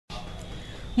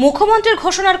মুখ্যমন্ত্রীর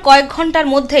ঘোষণার কয়েক ঘন্টার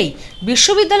মধ্যেই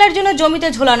বিশ্ববিদ্যালয়ের জন্য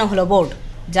জমিতে ঝোলানো হলো বোর্ড।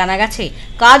 জানা গেছে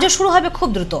কাজও শুরু হবে খুব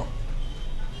দ্রুত।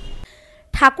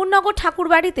 ঠাকুরনগর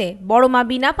ঠাকুরবাড়িতে বড় মা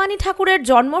বীণাপাণি ঠাকুরের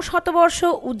জন্ম শতবর্ষ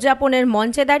উদযাপনের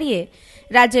মঞ্চে দাঁড়িয়ে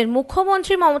রাজ্যের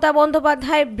মুখ্যমন্ত্রী মমতা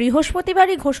বন্দ্যোপাধ্যায়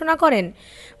বৃহস্পতিবারই ঘোষণা করেন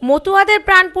মতুয়াদের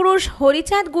প্রাণপুরুষ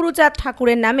হরিচাঁদ গুরুচাঁদ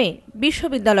ঠাকুরের নামে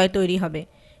বিশ্ববিদ্যালয় তৈরি হবে।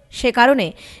 সে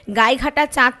কারণে গাইঘাটা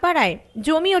চাঁদপাড়ায়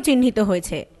জমিও চিহ্নিত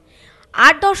হয়েছে।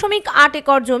 ৮.৮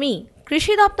 একর জমি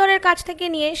কৃষি দপ্তরের কাছ থেকে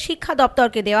নিয়ে শিক্ষা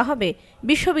দপ্তরকে দেওয়া হবে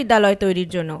বিশ্ববিদ্যালয় তৈরির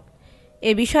জন্য।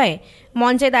 এ বিষয়ে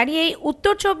মঞ্চে দাঁড়িয়েই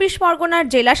উত্তর ২৪ পরগনার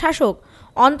জেলা শাসক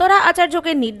অন্তরা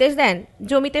আচার্যকে নির্দেশ দেন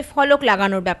জমিতে ফলক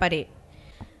লাগানোর ব্যাপারে।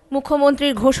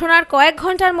 মুখ্যমন্ত্রীর ঘোষণার কয়েক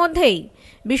ঘন্টার মধ্যেই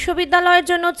বিশ্ববিদ্যালয়ের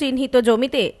জন্য চিহ্নিত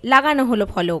জমিতে লাগানো হলো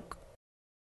ফলক।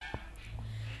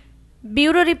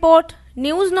 Bureau report,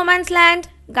 news no man's land,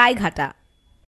 Gaighata.